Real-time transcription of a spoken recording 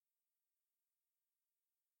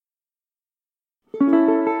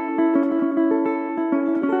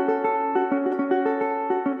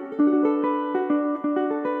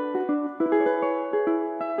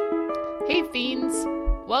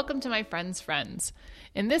Welcome to My Friend's Friends.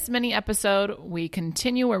 In this mini episode, we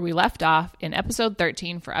continue where we left off in episode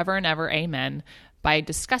 13, Forever and Ever, Amen, by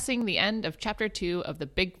discussing the end of chapter 2 of the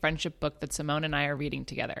big friendship book that Simone and I are reading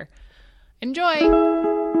together. Enjoy!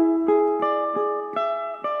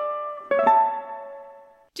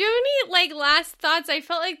 Do you have any, last thoughts? I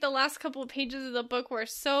felt like the last couple of pages of the book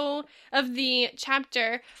of the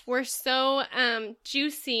chapter were so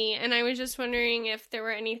juicy, and I was just wondering if there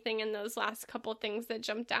were anything in those last couple things that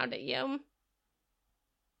jumped out at you.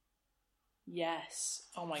 Yes.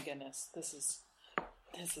 Oh my goodness. This is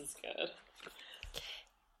good.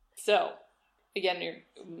 So, again,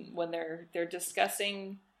 when they're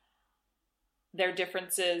discussing their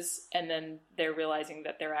differences, and then they're realizing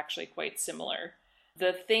that they're actually quite similar.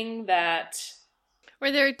 The thing that...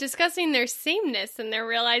 Where they're discussing their sameness and they're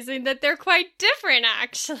realizing that they're quite different,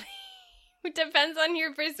 actually. It depends on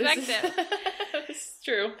your perspective. It's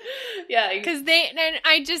true. Yeah. And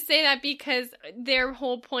I just say that because their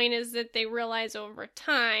whole point is that they realize over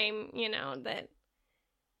time, that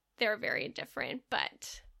they're very different,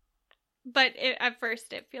 but at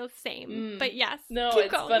first it feels same. But yes, no, keep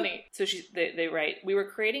it's going. Funny. So they write, "We were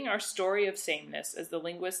creating our story of sameness, as the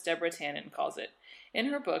linguist Deborah Tannen calls it. In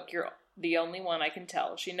her book, You're the Only One I Can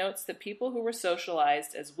Tell, she notes that people who were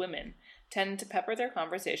socialized as women tend to pepper their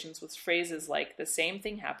conversations with phrases like, 'the same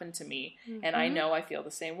thing happened to me, and I know I feel the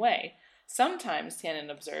same way.' Sometimes," Tannen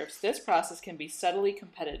observes, "this process can be subtly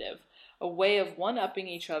competitive, a way of one-upping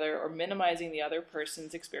each other or minimizing the other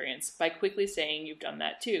person's experience by quickly saying you've done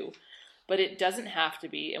that too. But it doesn't have to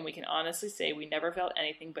be, and we can honestly say we never felt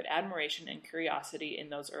anything but admiration and curiosity in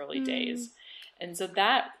those early days." And so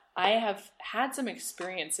that, I have had some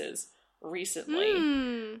experiences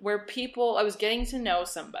recently where I was getting to know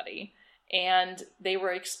somebody, and they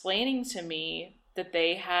were explaining to me that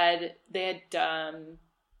they had been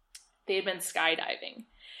skydiving.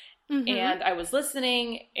 And I was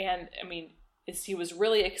listening, and he was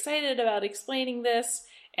really excited about explaining this.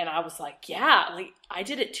 And I was like, yeah, I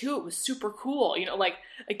did it too. It was super cool.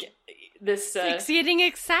 This... It's getting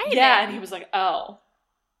excited. Yeah, and he was like, oh,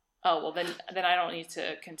 well, then I don't need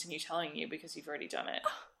to continue telling you because you've already done it.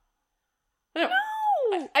 No!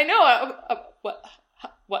 I know.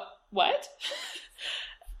 What?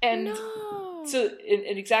 And no. So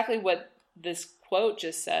in exactly what this quote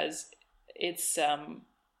just says, it's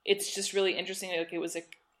just really interesting.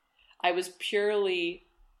 I was purely...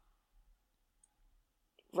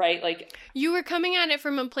 Right, you were coming at it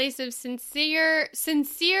from a place of sincere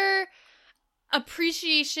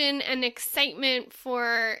appreciation and excitement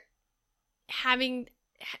for having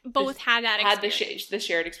both had that experience. Had the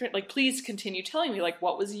shared experience. Please continue telling me,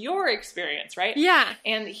 what was your experience, right? Yeah.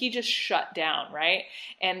 And he just shut down, right?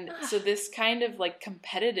 And so this kind of,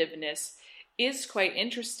 competitiveness is quite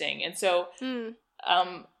interesting. And so,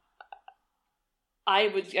 I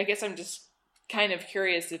guess I'm just kind of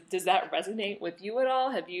curious, does that resonate with you at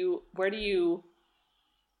all?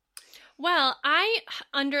 Well, I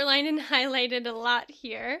underlined and highlighted a lot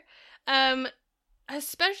here,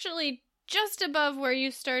 especially just above where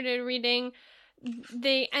you started reading.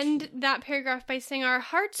 They end that paragraph by saying, "Our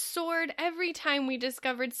hearts soared every time we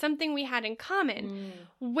discovered something we had in common.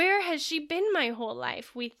 Where has she been my whole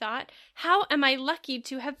life, we thought. How am I lucky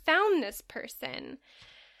to have found this person?"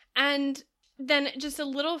 And then just a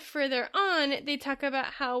little further on, they talk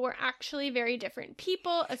about how we're actually very different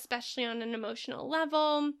people, especially on an emotional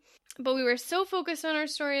level. But we were so focused on our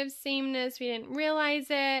story of sameness, we didn't realize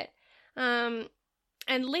it.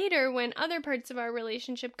 And later, when other parts of our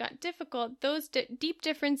relationship got difficult, those deep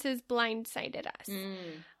differences blindsided us.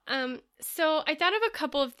 So I thought of a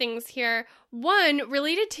couple of things here. One,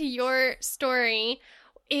 related to your story,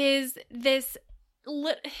 is this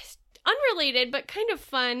unrelated but kind of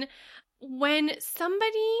fun. When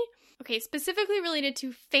somebody, specifically related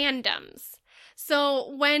to fandoms. So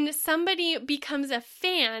when somebody becomes a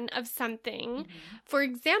fan of something, for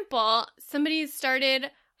example, somebody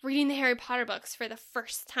started reading the Harry Potter books for the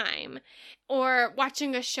first time, or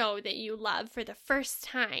watching a show that you love for the first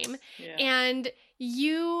time, and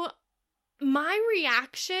my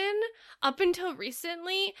reaction up until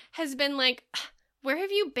recently has been where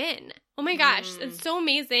have you been? Oh my gosh, it's so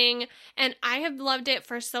amazing, and I have loved it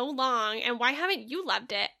for so long, and why haven't you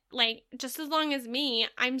loved it? Just as long as me,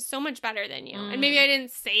 I'm so much better than you. And maybe I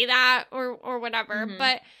didn't say that or whatever,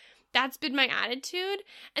 but that's been my attitude.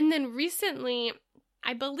 And then recently,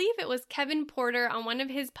 I believe it was Kevin Porter on one of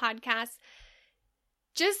his podcasts,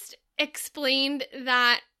 just explained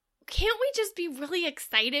that can't we just be really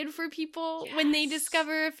excited for people when they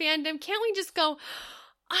discover a fandom? Can't we just go,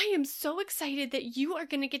 I am so excited that you are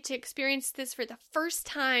going to get to experience this for the first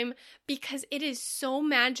time because it is so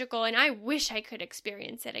magical and I wish I could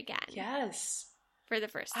experience it again. Yes. For the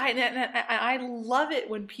first time. I love it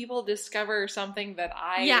when people discover something that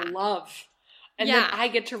I love. And then I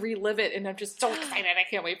get to relive it and I'm just so excited. I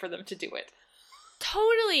can't wait for them to do it.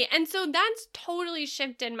 Totally. And so that's totally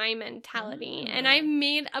shifted my mentality. And I've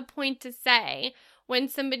made a point to say when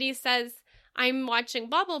somebody says, I'm watching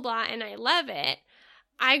blah, blah, blah, and I love it,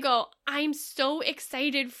 I go, I'm so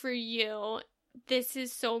excited for you. This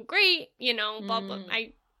is so great, you know, blah, blah.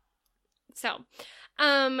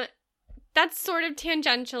 That's sort of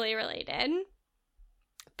tangentially related.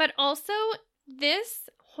 But also, this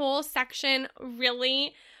whole section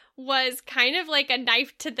really was kind of like a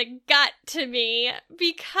knife to the gut to me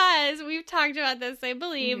because we've talked about this, I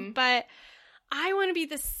believe, but I want to be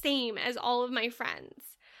the same as all of my friends.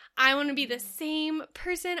 I want to be the same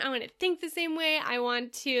person. I want to think the same way. I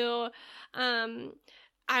want to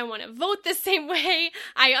vote the same way.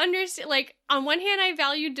 I understand, like, on one hand, I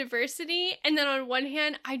value diversity, and then on one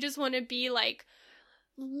hand, I just want to be, like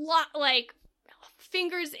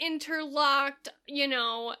fingers interlocked, you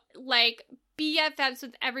know, like, BFFs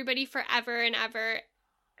with everybody forever and ever.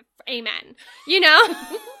 Amen. You know?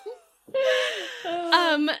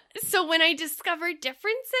 So when I discover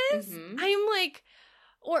differences, I'm like,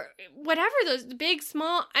 or whatever those big,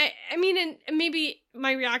 small, I mean, and maybe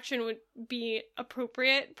my reaction would be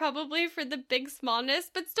appropriate probably for the big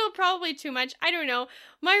smallness, but still probably too much. I don't know.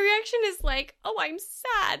 My reaction is like, oh, I'm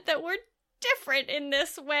sad that we're different in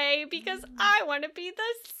this way because I want to be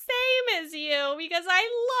the same as you because I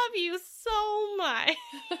love you so much.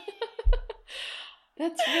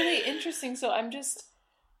 That's really interesting. So I'm not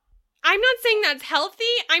saying that's healthy.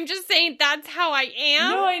 I'm just saying that's how I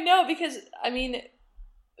am. No, I know, because, I mean,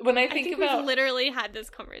 when I think about... we've literally had this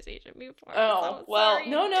conversation before. Oh, well,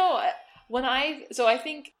 no. I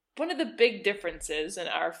think one of the big differences in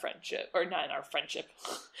our friendship, or not in our friendship,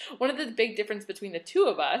 one of the big differences between the two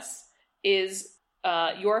of us is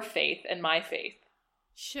your faith and my faith.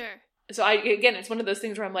 Sure. So it's one of those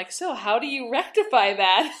things where I'm like, so how do you rectify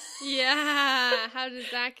that? Yeah, how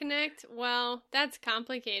does that connect? Well, that's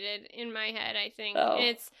complicated in my head, I think. Oh.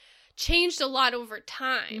 It's changed a lot over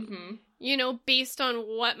time, you know, based on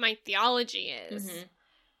what my theology is.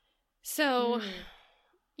 So,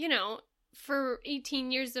 you know, for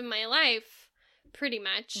 18 years of my life, pretty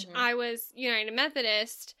much, I was United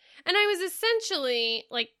Methodist, and I was essentially,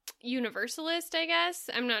 like, Universalist, I guess.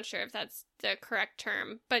 I'm not sure if that's the correct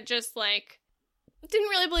term, but just, like, didn't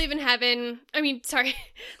really believe in heaven. I mean, sorry,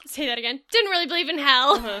 let's say that again. Didn't really believe in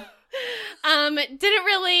hell. Didn't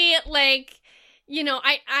really, like, you know,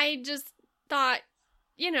 I just thought,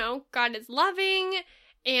 you know, God is loving,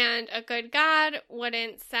 and a good God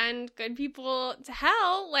wouldn't send good people to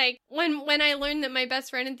hell. Like, when I learned that my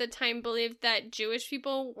best friend at the time believed that Jewish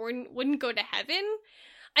people wouldn't go to heaven,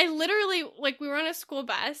 I literally, like, we were on a school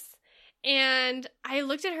bus, and I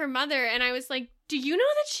looked at her mother, and I was like, do you know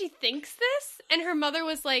that she thinks this? And her mother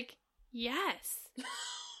was like, yes.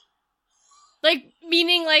 Like,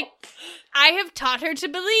 meaning, like, I have taught her to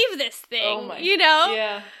believe this thing, you know?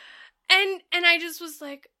 Yeah. And I just was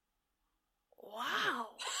like,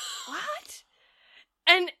 wow, what?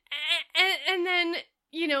 And then,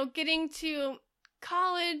 you know, getting to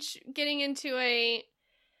college, getting into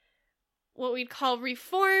what we'd call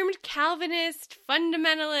Reformed, Calvinist,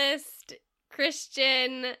 Fundamentalist,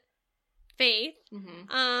 Christian faith,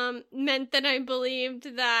 meant that I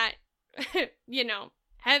believed that, you know,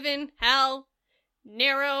 heaven, hell,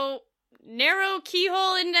 narrow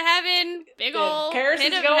keyhole into heaven, big old Paris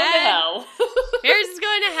pit is of going head. to hell. Paris is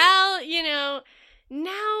going to hell, you know.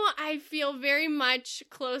 Now I feel very much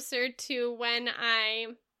closer to when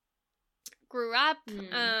I grew up,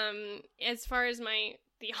 as far as my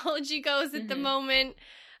theology goes at the moment.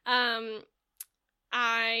 I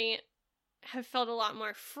have felt a lot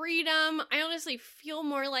more freedom. I honestly feel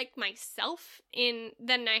more like myself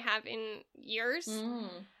than I have in years.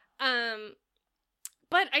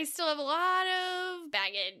 But I still have a lot of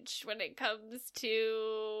baggage when it comes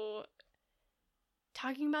to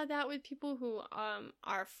talking about that with people who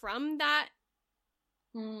are from that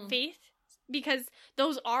faith, because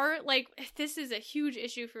those are, like, this is a huge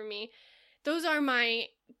issue for me. Those are my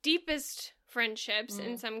deepest friendships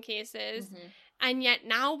in some cases, and yet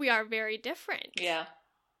now we are very different. Yeah.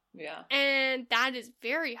 And that is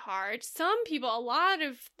very hard. Some people, a lot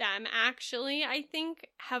of them actually, I think,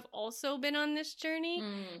 have also been on this journey,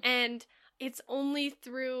 and it's only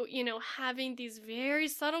through, you know, having these very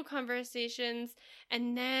subtle conversations,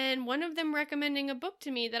 and then one of them recommending a book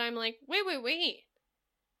to me that I'm like, wait.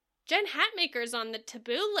 Jen Hatmaker's on the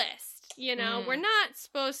taboo list. You know, we're not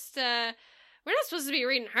supposed to be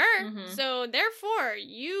reading her. So therefore,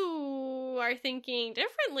 you are thinking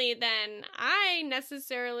differently than I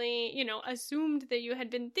necessarily, you know, assumed that you had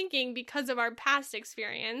been thinking because of our past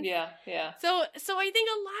experience. Yeah, yeah. So I think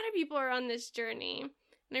a lot of people are on this journey.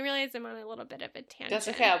 And I realize I'm on a little bit of a tangent. That's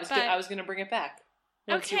okay. I was going to bring it back.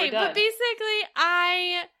 Okay, but basically,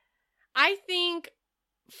 I think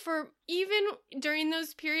for even during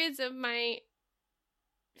those periods of my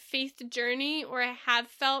faith journey where I have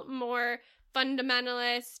felt more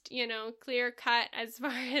fundamentalist, you know, clear cut as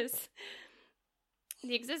far as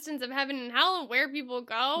the existence of heaven and hell and where people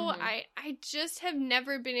go, I just have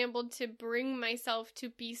never been able to bring myself to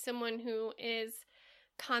be someone who is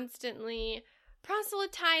constantly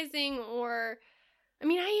proselytizing or, I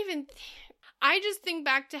mean, I just think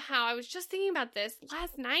back to how I was just thinking about this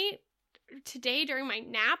last night, today during my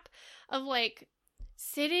nap, of like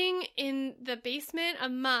sitting in the basement of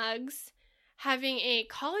Mugs having a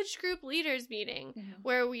college group leaders meeting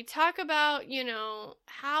where we talk about, you know,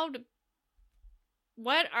 I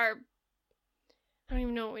don't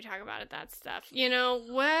even know what we talk about at that stuff. You know,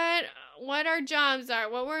 what our jobs are,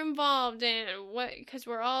 what we're involved in, because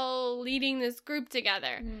we're all leading this group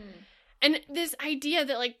together. And this idea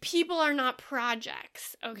that, like, people are not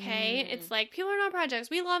projects, okay? It's like, people are not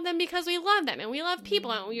projects. We love them because we love them, and we love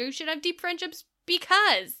people, and you should have deep friendships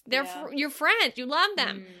because they're your friends. You love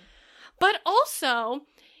them. But also,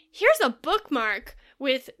 here's a bookmark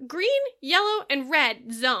with green, yellow, and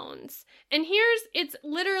red zones. And it's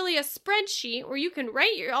literally a spreadsheet where you can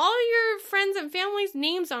write all your friends and family's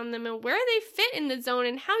names on them and where they fit in the zone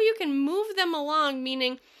and how you can move them along,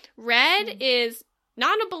 meaning red is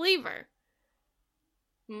not a believer.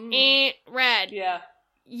 Red. Yeah.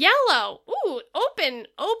 Yellow. Ooh, open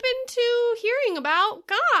to hearing about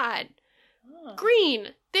God.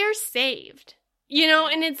 Green. They're saved. You know,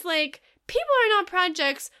 and it's like, people are not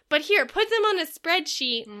projects, but here, put them on a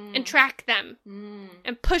spreadsheet and track them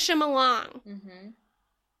and push them along.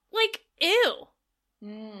 Like, ew.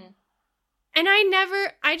 And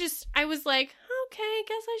I was like, okay, I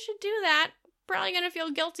guess I should do that. Probably gonna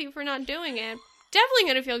feel guilty for not doing it. Definitely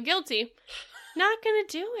gonna feel guilty. Not gonna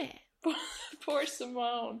do it. Poor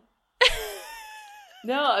Simone.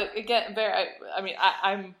 No, again, I mean,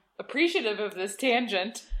 I'm appreciative of this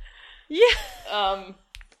tangent. Yeah.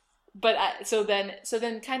 But so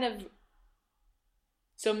then kind of,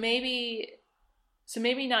 so maybe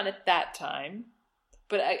not at that time,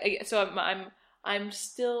 but I'm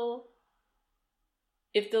still,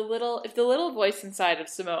 if the little voice inside of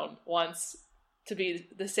Simone wants to be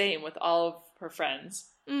the same with all of her friends,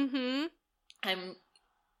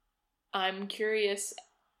 I'm curious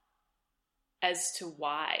as to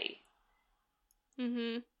why.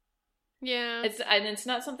 Yeah. It's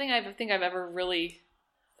not something I think I've ever really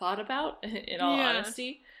thought about, in all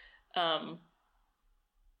honesty. But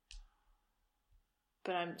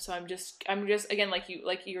I'm just again, like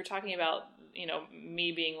you were talking about, you know,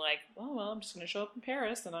 me being like, oh well, I'm just gonna show up in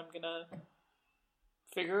Paris and I'm gonna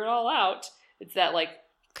figure it all out. It's that, like,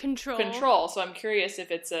 control. So I'm curious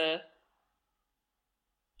if it's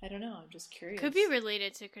I don't know. I'm just curious. Could be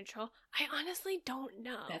related to control. I honestly don't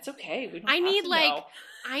know. That's okay. We don't I have need to like know.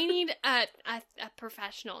 I need a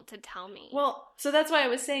professional to tell me. Well, so that's why I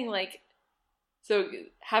was saying, like, so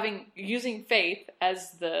using faith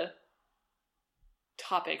as the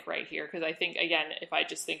topic right here, because I think, again, if I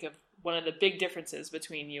just think of one of the big differences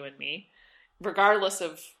between you and me, regardless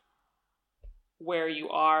of where you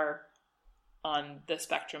are on the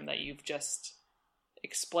spectrum that you've just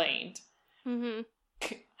explained,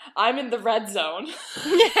 I'm in the red zone.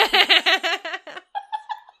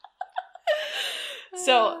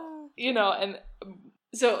 So, you know, and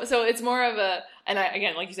so it's more of a, and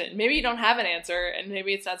again, like you said, maybe you don't have an answer and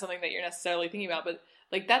maybe it's not something that you're necessarily thinking about, but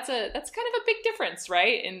like that's kind of a big difference,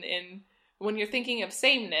 right? In when you're thinking of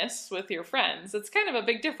sameness with your friends, it's kind of a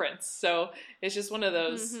big difference. So it's just one of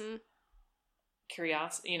those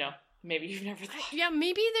curiosity, you know, maybe you've never thought. Yeah,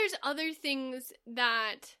 maybe there's other things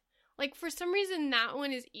that, like, for some reason, that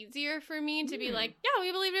one is easier for me to be like, yeah,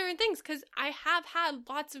 we believe different things, because I have had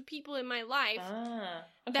lots of people in my life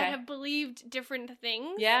that have believed different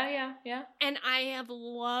things. Yeah. And I have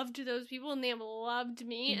loved those people, and they have loved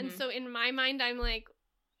me. And so in my mind, I'm like,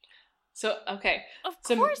 so, okay. Of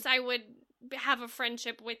course I would have a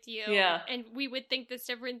friendship with you. Yeah. And we would think this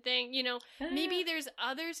different thing. You know, maybe there's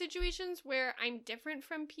other situations where I'm different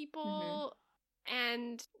from people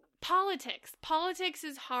and... Politics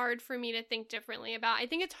is hard for me to think differently about. I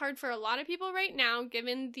think it's hard for a lot of people right now,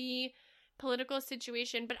 given the political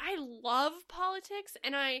situation, but I love politics,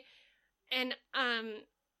 and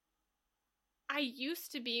I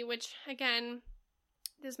used to be, which, again,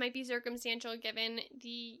 this might be circumstantial given the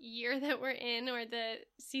year that we're in or the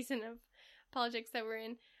season of politics that we're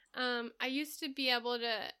in. I used to be able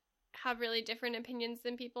to have really different opinions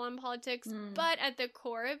than people on politics, but at the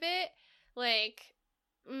core of it, like,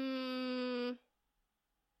 I'm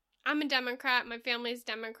a Democrat, my family's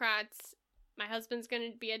Democrats, my husband's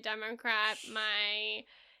gonna be a Democrat,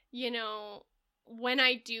 when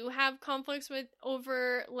I do have conflicts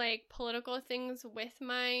over, like, political things with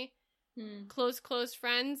my close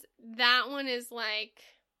friends, that one is like,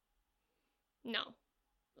 no.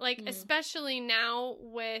 Like, especially now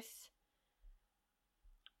with,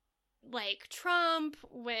 like, Trump,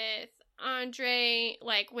 with Andre,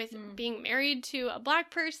 like, with being married to a Black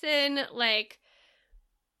person, like,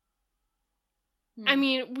 I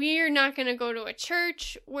mean, we're not going to go to a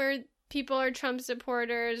church where people are Trump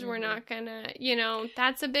supporters. We're not going to,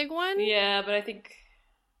 that's a big one. Yeah, but I think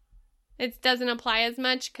it doesn't apply as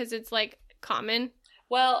much because it's, like, common.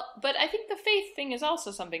 Well, but I think the faith thing is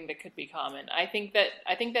also something that could be common. I think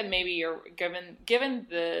that maybe you're given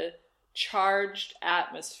the charged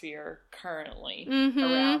atmosphere currently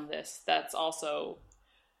around this, that's also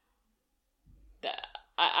that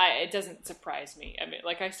it doesn't surprise me. I mean,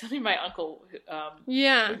 like, I studied my uncle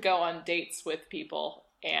would go on dates with people,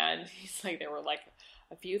 and he's like, there were like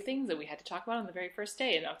a few things that we had to talk about on the very first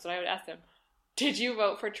day, and that's what I would ask them. Did you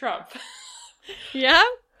vote for Trump? Yeah?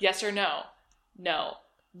 Yes or no? No.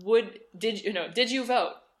 Did you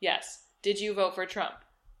vote? Yes. Did you vote for Trump?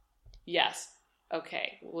 Yes.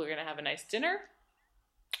 Okay. We're going to have a nice dinner.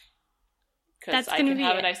 Because I can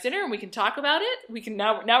have a nice dinner and we can talk about it. We can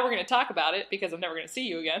now we're going to talk about it because I'm never going to see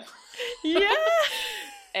you again. Yeah.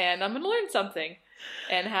 And I'm going to learn something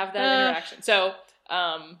and have that interaction. So,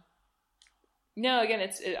 no, again,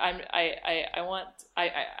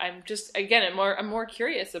 I'm more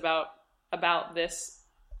curious about this,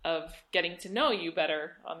 of getting to know you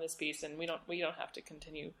better on this piece, and we don't have to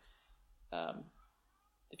continue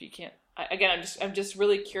if you can't. I'm just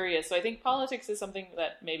really curious. So I think politics is something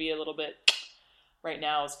that maybe a little bit right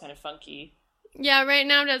now is kind of funky. Yeah, right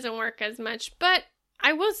now doesn't work as much, but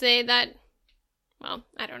I will say that, well,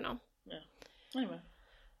 I don't know. Yeah. Anyway,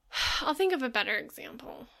 I'll think of a better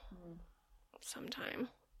example sometime.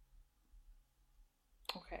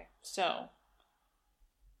 Okay, so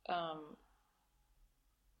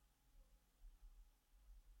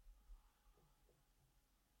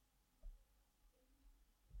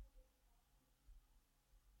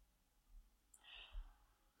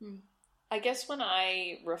I guess when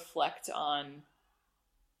I reflect on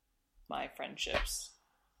my friendships,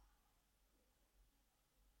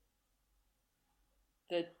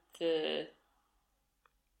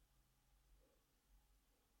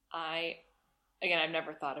 I've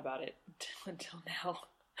never thought about it until now,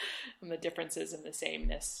 and the differences and the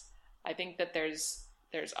sameness. I think that there's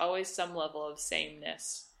always some level of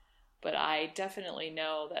sameness, but I definitely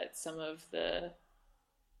know that some of the,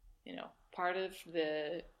 part of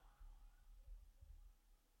the,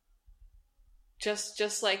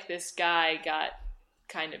 just like this guy got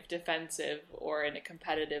kind of defensive or in a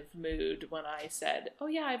competitive mood when I said, oh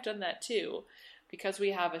yeah, I've done that too, because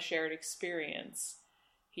we have a shared experience.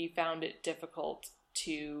 He found it difficult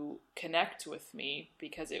to connect with me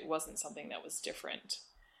because it wasn't something that was different.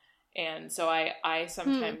 And so I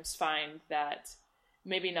sometimes find that,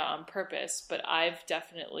 maybe not on purpose, but I've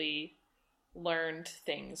definitely learned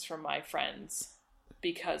things from my friends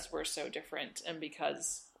because we're so different and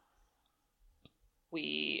because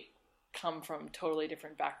we come from totally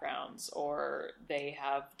different backgrounds, or they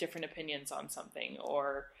have different opinions on something,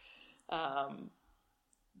 or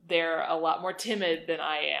they're a lot more timid than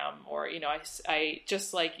I am, or, I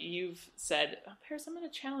just like you've said, Paris, I'm going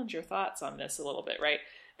to challenge your thoughts on this a little bit, right?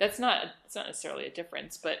 It's not necessarily a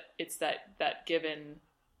difference, but it's that given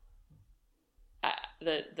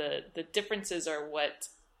the differences are what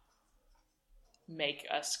make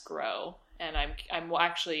us grow. And I'm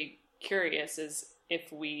actually curious as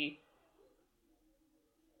if we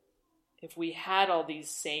had all these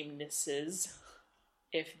samenesses,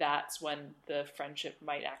 if that's when the friendship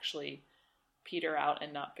might actually peter out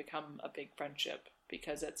and not become a big friendship,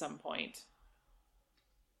 because at some point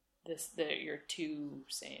you're too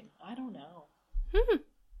same. I don't know.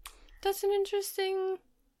 That's an interesting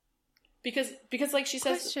because like she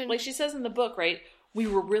says, question. Like she says in the book, right? We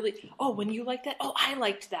were really, when you liked that, I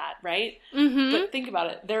liked that, right? But think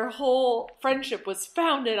about it. Their whole friendship was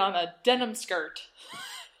founded on a denim skirt.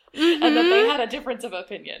 And then they had a difference of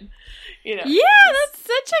opinion. Yeah, that's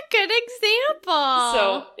such a good example.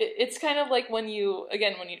 So it's kind of like when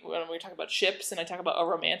we talk about ships and I talk about a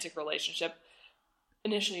romantic relationship,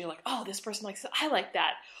 initially you're like, oh, this person likes it. I like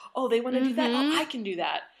that. Oh, they want to do that. Oh, I can do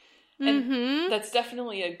that. And that's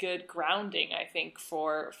definitely a good grounding, I think,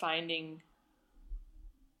 for finding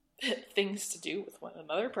things to do with one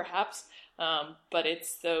another, perhaps. But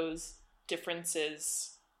it's those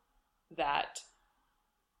differences that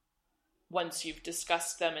once you've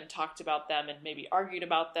discussed them and talked about them and maybe argued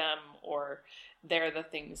about them, or they're the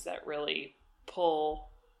things that really pull,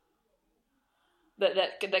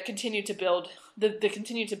 that continue to build, that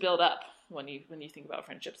continue to build up when you think about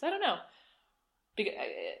friendships. I don't know. Because,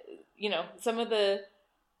 you know, some of the,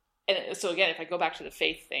 and so again, if I go back to the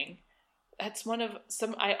faith thing, that's one of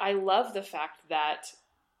some, I love the fact that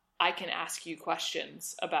I can ask you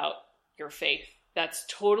questions about your faith that's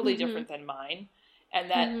totally different than mine.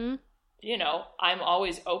 And that, you know, I'm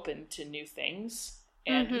always open to new things.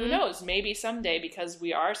 And who knows, maybe someday, because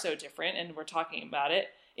we are so different and we're talking about it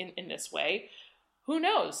in this way, who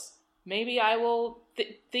knows? Maybe I will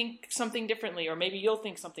think something differently, or maybe you'll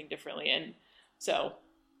think something differently. And so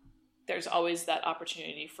there's always that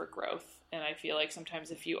opportunity for growth. And I feel like sometimes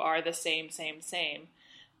if you are the same,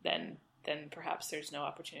 then perhaps there's no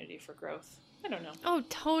opportunity for growth. I don't know. Oh,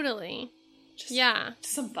 totally. Just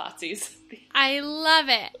some thoughtsies. I love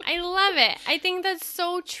it. I think that's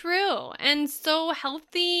so true and so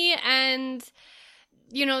healthy. And,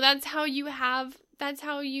 you know, that's how you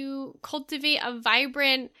cultivate a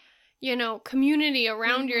vibrant, you know, community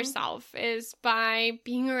around yourself, is by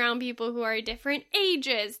being around people who are different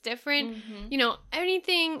ages, different, you know,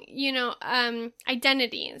 anything, you know,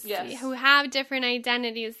 identities, who have different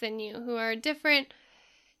identities than you, who are different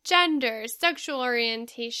gender, sexual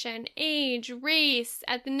orientation, age, race,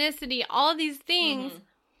 ethnicity, all these things.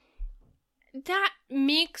 That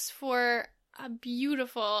makes for a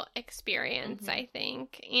beautiful experience, I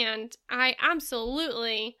think. And I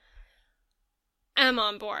absolutely am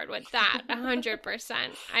on board with that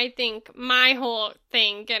 100%. I think my whole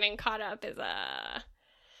thing getting caught up is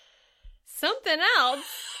something else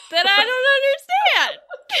that I don't understand.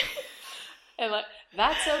 And like,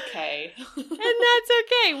 that's okay. And that's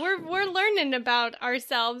okay. We're learning about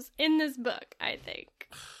ourselves in this book, I think.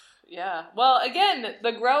 Yeah. Well, again,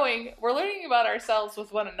 we're learning about ourselves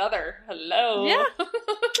with one another. Hello. Yeah.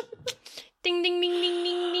 Ding, ding, ding, ding, ding,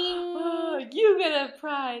 ding. Oh, you get a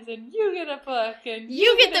prize, and you get a book, and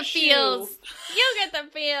you get the feels. You get the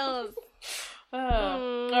feels.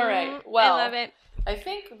 All right. Well, I love it. I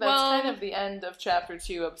think that's kind of the end of Chapter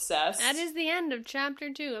 2, Obsessed. That is the end of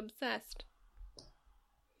Chapter 2, Obsessed.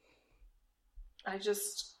 I'm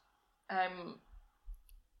just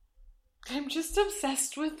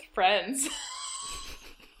obsessed with Friends.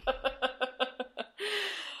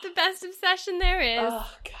 The best obsession there is. Oh,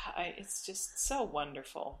 God, it's just so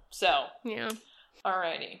wonderful. So, yeah.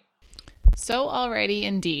 Alrighty. So alrighty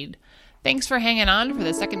indeed. Thanks for hanging on for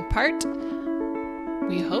the second part.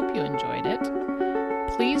 We hope you enjoyed it.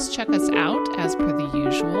 Please check us out, as per the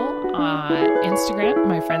usual, on Instagram,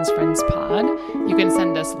 My Friends Friends Pod. You can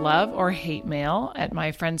send us love or hate mail at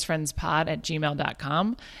myfriendsfriendspod@gmail.com.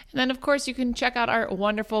 And then, of course, you can check out our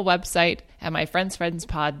wonderful website at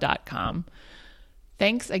myfriendsfriendspod.com.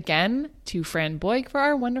 Thanks again to Fran Boyd for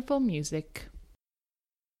our wonderful music.